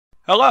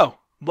Hello,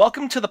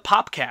 welcome to the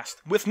Popcast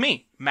with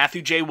me,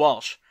 Matthew J.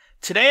 Walsh.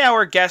 Today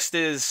our guest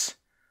is...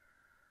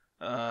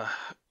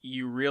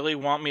 you really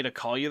want me to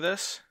call you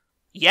this?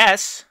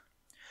 Yes.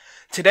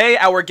 Today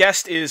our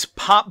guest is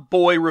Pop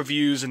Boy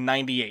Reviews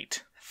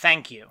 98.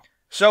 Thank you.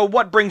 So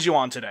what brings you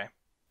on today?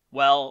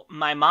 Well,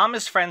 my mom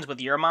is friends with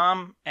your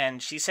mom,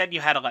 and she said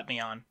you had to let me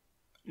on.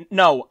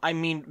 No, I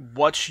mean,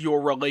 what's your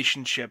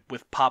relationship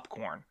with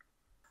popcorn?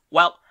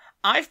 Well,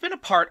 I've been a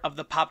part of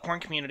the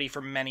popcorn community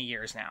for many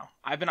years now.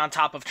 I've been on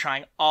top of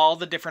trying all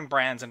the different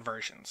brands and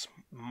versions.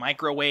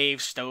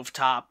 Microwave,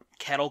 stovetop,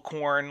 kettle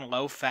corn,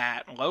 low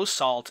fat, low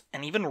salt,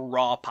 and even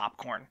raw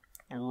popcorn.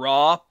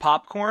 Raw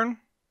popcorn?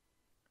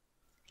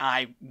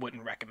 I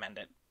wouldn't recommend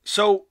it.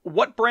 So,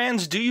 what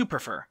brands do you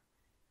prefer?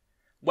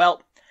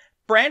 Well,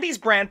 Brandy's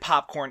brand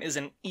popcorn is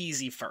an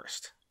easy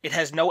first. It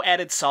has no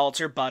added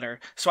salts or butter,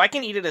 so I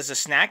can eat it as a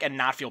snack and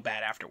not feel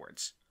bad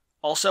afterwards.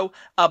 Also,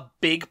 a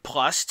big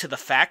plus to the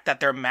fact that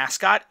their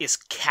mascot is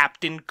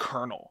Captain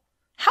Colonel.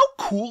 How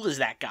cool is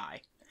that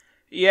guy?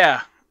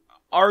 Yeah.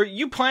 Are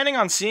you planning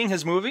on seeing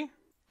his movie?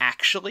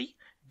 Actually,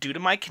 due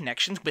to my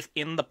connections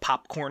within the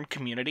popcorn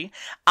community,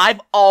 I've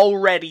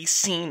already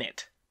seen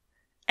it.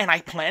 And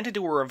I plan to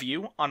do a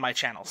review on my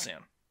channel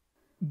soon.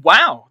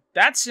 Wow,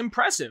 that's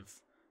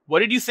impressive. What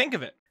did you think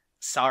of it?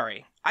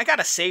 Sorry, I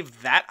gotta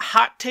save that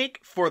hot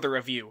take for the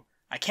review.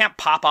 I can't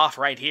pop off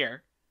right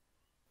here.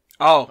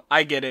 Oh,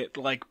 I get it,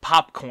 like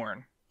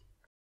popcorn.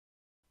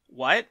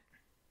 What?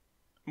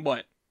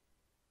 What?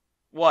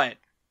 What?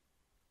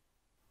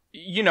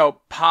 You know,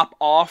 pop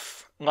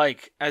off,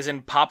 like, as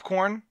in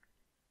popcorn?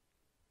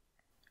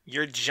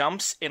 Your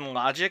jumps in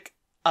logic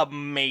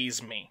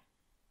amaze me.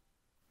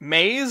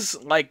 Maize?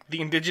 Like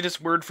the indigenous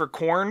word for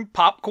corn?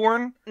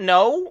 Popcorn?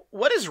 No?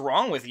 What is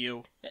wrong with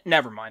you?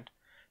 Never mind.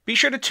 Be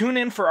sure to tune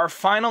in for our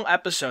final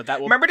episode that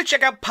will... Remember to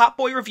check out Pop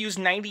Boy Reviews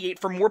 98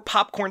 for more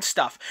popcorn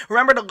stuff.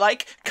 Remember to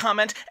like,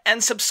 comment,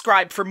 and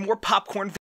subscribe for more popcorn videos.